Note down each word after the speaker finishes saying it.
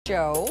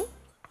Show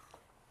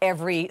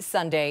every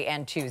Sunday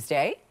and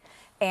Tuesday.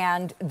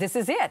 And this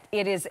is it.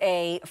 It is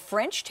a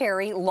French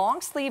terry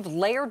long sleeve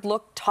layered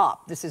look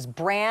top. This is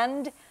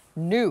brand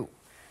new.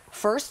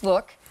 First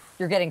look,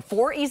 you're getting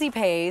 4 easy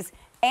pays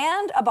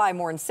and a buy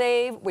more and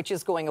save, which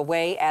is going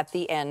away at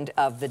the end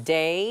of the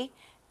day.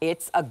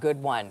 It's a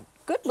good one.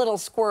 Good little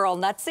squirrel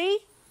nutsy.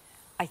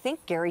 I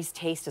think Gary's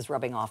taste is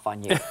rubbing off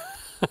on you.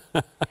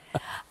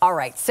 All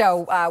right,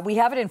 so we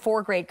have it in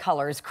 4 great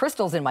colors.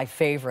 Crystal's in my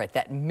favorite.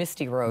 That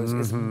misty rose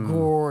is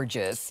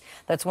gorgeous.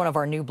 That's one of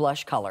our new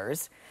blush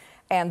colors.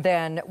 And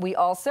then we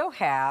also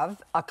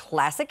have a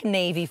classic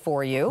navy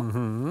for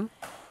you.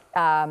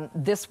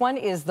 This one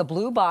is the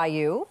Blue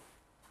Bayou.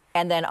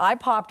 And then I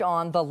popped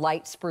on the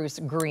light spruce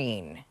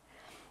green.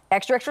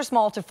 Extra, extra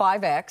small to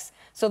 5X.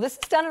 So this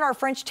is done in our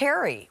French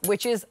terry,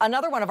 which is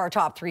another one of our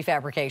top 3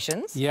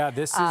 fabrications. Yeah,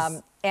 this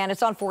is... and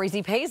it's on 4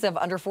 easy pays of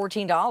under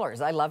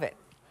 $14. I love it.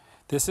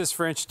 This is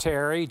French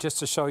terry, just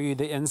to show you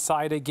the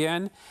inside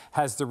again.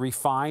 Has the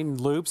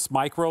refined loops,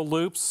 micro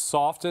loops,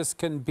 soft as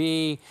can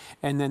be,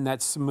 and then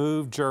that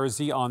smooth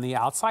jersey on the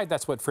outside.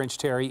 That's what French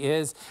terry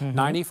is.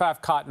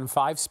 95 cotton,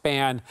 5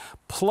 span,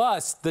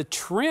 plus the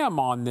trim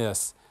on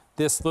this.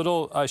 This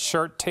little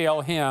shirt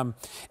tail hem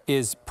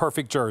is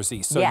perfect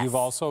jersey. So you've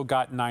also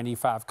got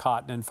 95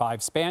 cotton and 5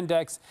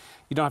 spandex.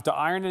 You don't have to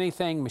iron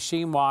anything,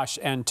 machine wash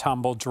and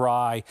tumble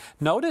dry.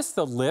 Notice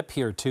the lip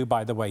here too,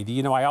 by the way.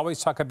 You know, I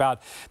always talk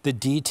about the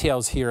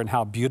details here and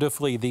how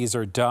beautifully these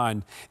are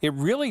done. It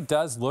really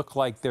does look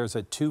like there's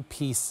a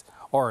 2-piece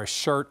or a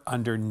shirt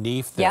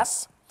underneath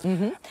this.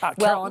 Well,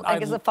 Carolyn, I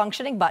guess a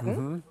functioning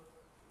button.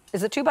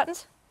 Is it 2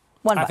 buttons?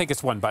 1 button. I think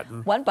it's 1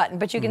 button. 1 button,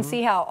 but you can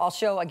see how, I'll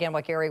show again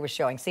what Gary was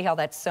showing. See how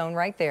that's sewn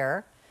right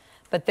there?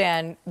 But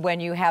then when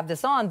you have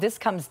this on, this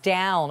comes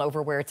down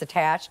over where it's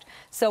attached.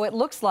 So it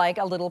looks like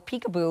a little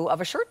peekaboo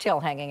of a shirt tail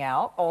hanging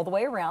out all the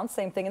way around.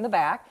 Same thing in the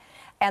back.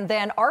 And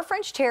then our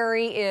French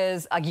terry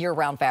is a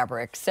year-round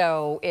fabric,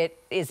 so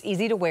it is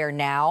easy to wear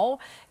now.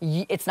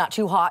 It's not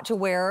too hot to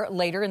wear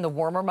later in the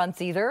warmer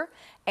months either.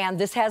 And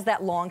this has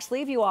that long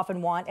sleeve you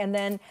often want. And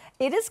then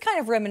it is kind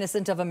of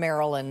reminiscent of a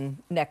Maryland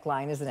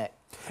neckline, isn't it?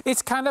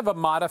 It's kind of a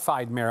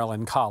modified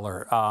Maryland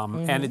collar,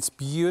 and it's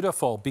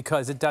beautiful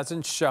because it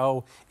doesn't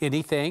show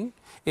anything.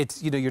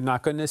 It's, you know, you're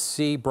not going to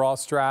see bra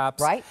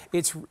straps. Right.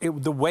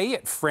 The way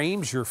it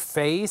frames your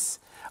face.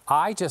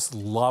 I just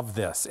love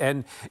this.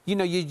 And, you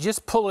know, you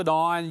just pull it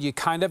on, you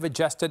kind of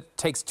adjust it,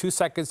 takes 2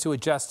 seconds to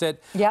adjust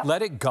it,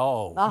 let it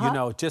go, you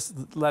know,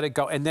 just let it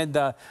go. And then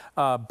the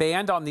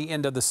band on the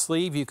end of the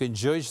sleeve, you can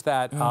zhuzh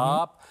that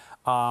up.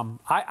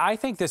 I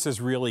think this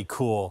is really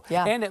cool.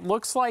 And it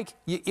looks like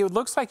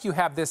you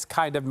have this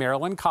kind of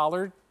Maryland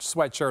collar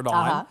sweatshirt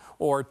on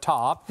or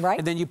top,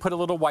 and then you put a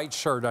little white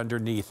shirt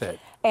underneath it.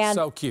 And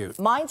so cute.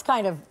 Mine's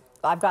kind of,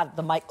 I've got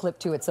the mic clip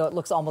to it, so it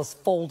looks almost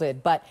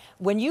folded. But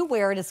when you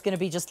wear it, it's going to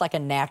be just like a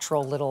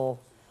natural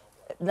little,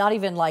 not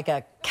even like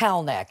a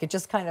cowl neck. It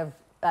just kind of,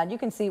 and you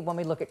can see when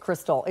we look at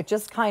Crystal, it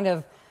just kind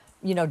of,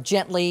 you know,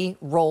 gently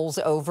rolls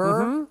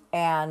over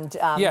and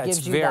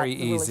gives you that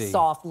really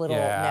soft little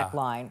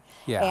neckline.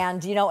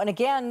 And, you know, and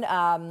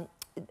again,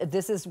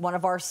 this is one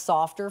of our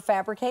softer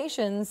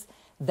fabrications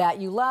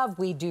that you love.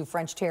 We do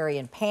French terry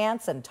in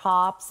pants and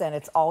tops, and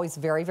it's always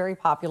very, very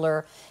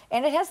popular.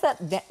 And it has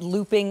that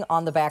looping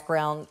on the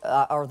background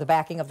or the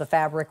backing of the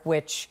fabric,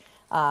 which,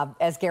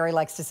 as Gary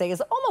likes to say,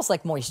 is almost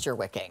like moisture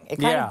wicking. It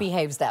kind of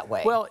behaves that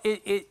way. Well,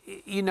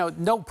 you know,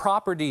 no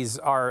properties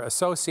are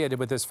associated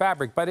with this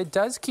fabric, but it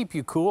does keep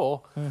you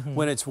cool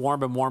when it's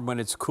warm, and warm when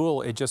it's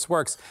cool. It just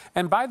works.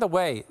 And by the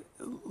way,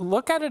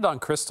 look at it on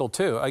Crystal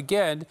too.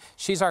 Again,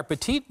 she's our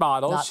petite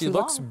model. She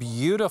looks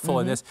beautiful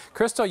in this.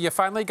 Crystal, you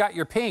finally got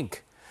your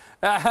pink.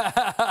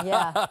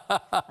 Yeah,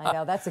 I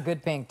know. That's a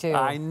good pink, too.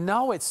 I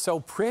know. It's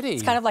so pretty.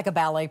 It's kind of like a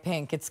ballet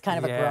pink. It's kind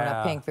of a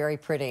grown-up pink. Very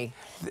pretty.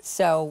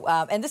 So,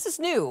 and this is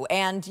new.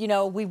 And, you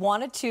know, we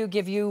wanted to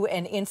give you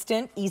an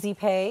instant, easy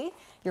pay.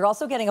 You're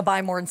also getting a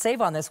buy more and save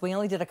on this. We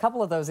only did a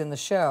couple of those in the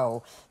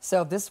show.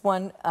 So this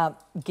one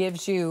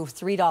gives you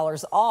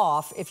 $3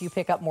 off if you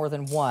pick up more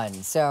than 1.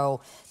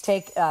 So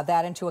take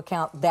that into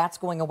account. That's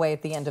going away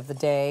at the end of the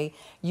day.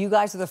 You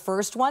guys are the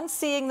first ones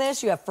seeing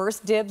this. You have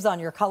first dibs on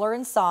your color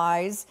and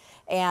size.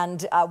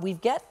 And we've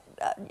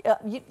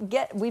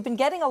been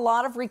getting a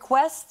lot of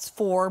requests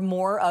for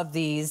more of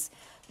these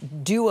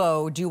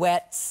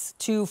duets,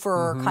 2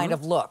 for kind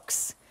of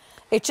looks.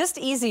 It's just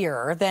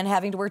easier than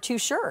having to wear 2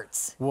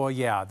 shirts. Well,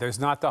 yeah, there's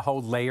not the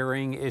whole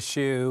layering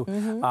issue.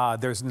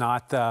 There's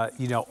not the,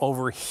 you know,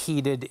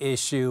 overheated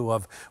issue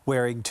of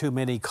wearing too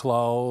many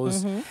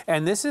clothes.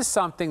 And this is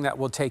something that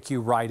will take you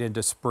right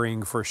into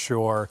spring for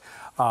sure.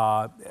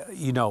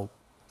 You know,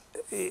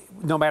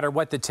 no matter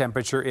what the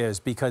temperature is,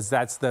 because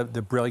that's the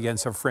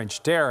brilliance of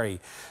French terry.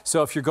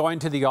 So if you're going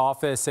to the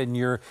office and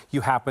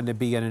you happen to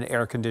be in an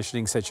air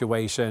conditioning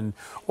situation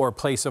or a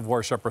place of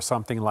worship or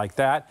something like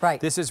that, right,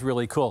 this is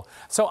really cool.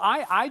 So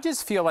I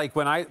just feel like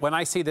when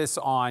I see this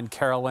on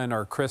Carolyn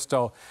or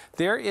Crystal,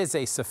 there is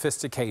a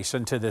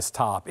sophistication to this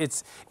top.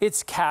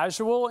 It's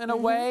casual in a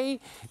way,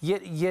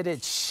 yet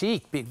it's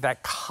chic.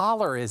 That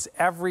collar is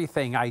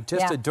everything. I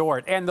just adore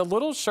it. And the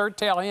little shirt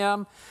tail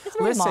hem. It's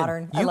very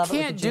modern. You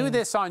can't do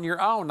this on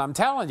your own, I'm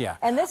telling you.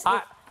 And this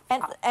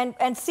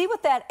and see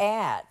what that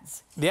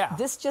adds. Yeah.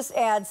 This just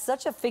adds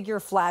such a figure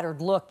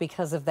flattered look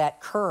because of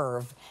that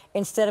curve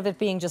instead of it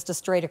being just a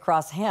straight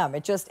across hem.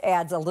 It just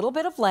adds a little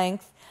bit of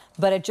length,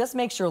 but it just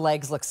makes your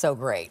legs look so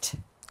great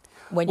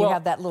when you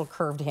have that little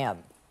curved hem.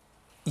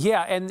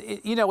 Yeah, and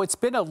you know, it's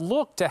been a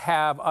look to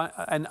have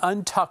an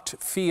untucked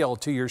feel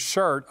to your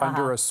shirt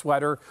under a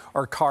sweater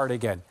or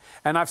cardigan.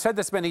 And I've said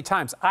this many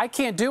times, I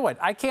can't do it.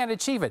 I can't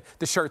achieve it.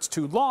 The shirt's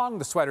too long,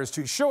 the sweater's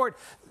too short.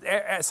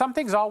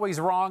 Something's always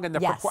wrong, and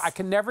I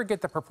can never get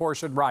the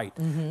proportion right.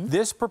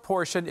 This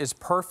proportion is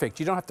perfect.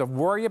 You don't have to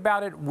worry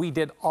about it. We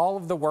did all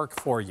of the work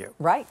for you.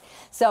 Right.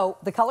 So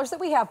the colors that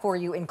we have for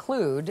you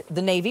include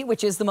the navy,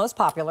 which is the most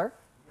popular.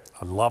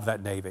 I love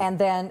that navy. And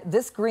then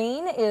this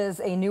green is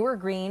a newer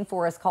green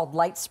for us called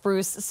light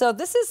spruce. So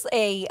this is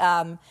a,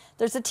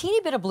 there's a teeny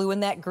bit of blue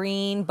in that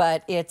green,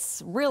 but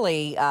it's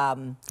really...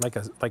 like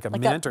a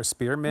mint or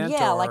spearmint?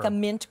 Yeah, like a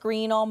mint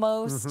green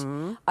almost.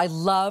 I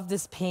love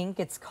this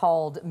pink. It's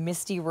called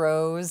Misty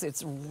Rose.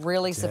 It's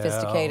really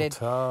sophisticated.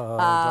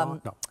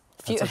 No.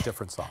 That's a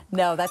different song.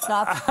 No, that's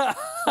not,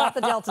 not the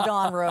Delta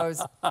Dawn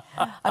Rose.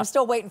 I'm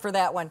still waiting for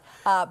that one.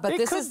 But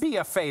this could be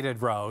a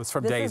faded rose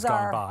from days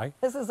gone by.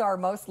 This is our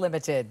most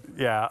limited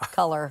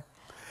color.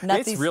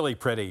 Nutsy's, it's really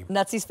pretty.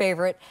 Nutsy's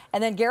favorite.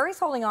 And then Gary's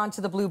holding on to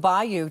the Blue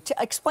Bayou.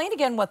 Explain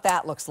again what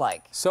that looks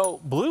like.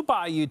 So Blue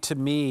Bayou to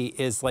me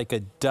is like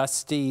a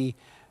dusty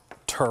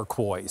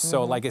turquoise.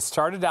 So like it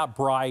started out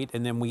bright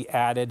and then we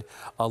added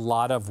a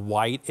lot of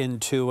white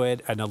into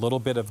it and a little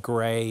bit of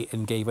gray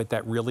and gave it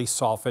that really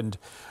softened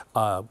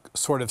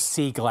sort of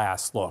sea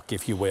glass look,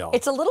 if you will.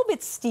 It's a little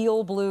bit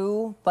steel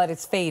blue, but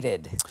it's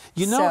faded.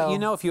 You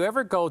know, if you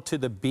ever go to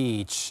the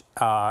beach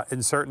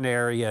in certain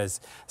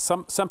areas,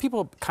 some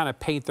people kind of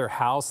paint their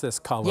house this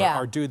color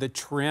or do the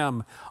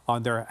trim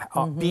on their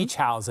beach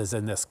houses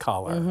in this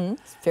color.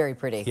 It's very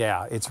pretty.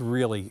 Yeah, it's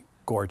really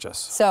gorgeous.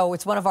 So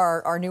it's one of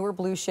our newer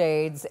blue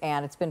shades,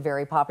 and it's been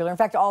very popular. In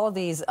fact, all of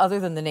these, other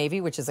than the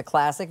navy, which is a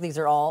classic, these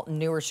are all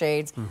newer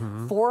shades.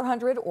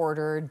 400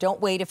 ordered. Don't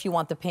wait if you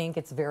want the pink.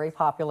 It's very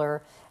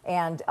popular.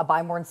 And a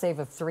buy more and save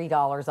of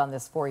 $3 on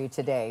this for you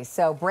today.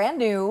 So brand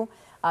new.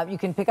 You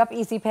can pick up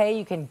Easy Pay.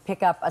 You can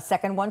pick up a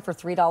second one for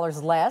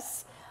 $3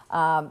 less,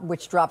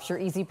 which drops your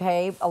Easy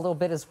Pay a little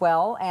bit as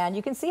well. And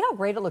you can see how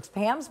great it looks.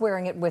 Pam's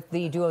wearing it with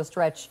the Duo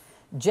Stretch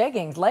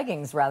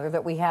leggings rather,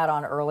 that we had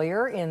on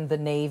earlier in the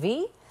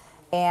navy.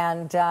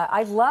 And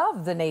I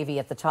love the navy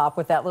at the top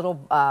with that little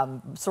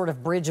sort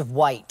of bridge of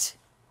white.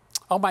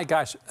 Oh my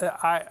gosh,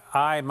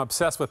 I'm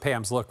obsessed with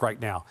Pam's look right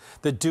now.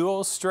 The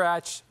dual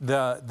stretch,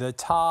 the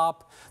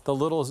top, the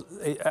little,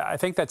 I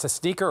think that's a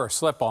sneaker or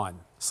slip-on.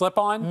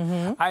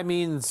 Slip-on? I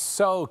mean,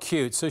 so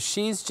cute. So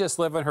she's just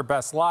living her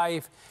best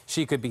life.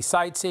 She could be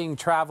sightseeing,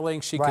 traveling.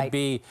 She could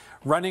be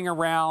running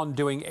around,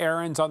 doing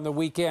errands on the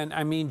weekend.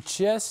 I mean,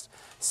 just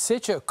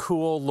such a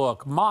cool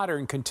look.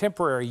 Modern,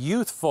 contemporary,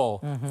 youthful,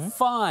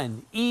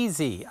 fun,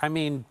 easy. I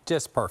mean,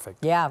 just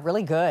perfect. Yeah,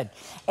 really good.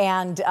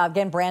 And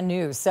again, brand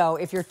new. So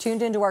if you're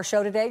tuned into our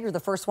show today, you're the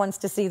first ones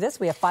to see this.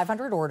 We have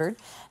 500 ordered.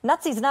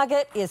 Nutsy's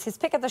Nugget is his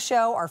pick of the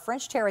show, our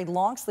French terry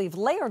long sleeve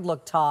layered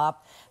look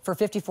top for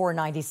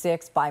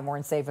 $54.96. Buy more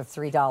and save of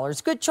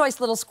 $3. Good choice,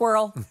 little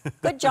squirrel.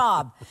 Good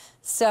job.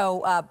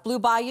 So Blue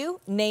Bayou,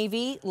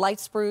 navy, light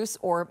spruce,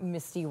 or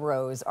misty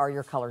rose are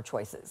your color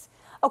choices.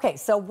 Okay,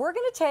 so we're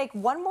going to take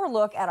one more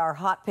look at our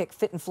hot pick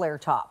fit and flare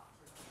top.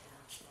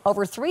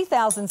 Over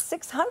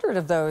 3,600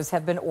 of those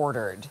have been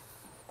ordered.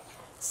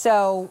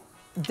 So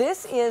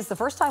this is the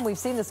first time we've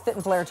seen this fit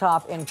and flare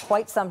top in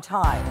quite some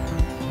time.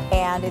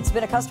 And it's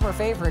been a customer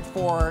favorite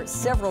for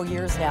several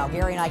years now.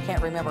 Gary and I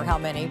can't remember how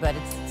many, but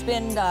it's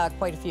been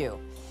quite a few.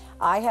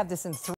 I have this in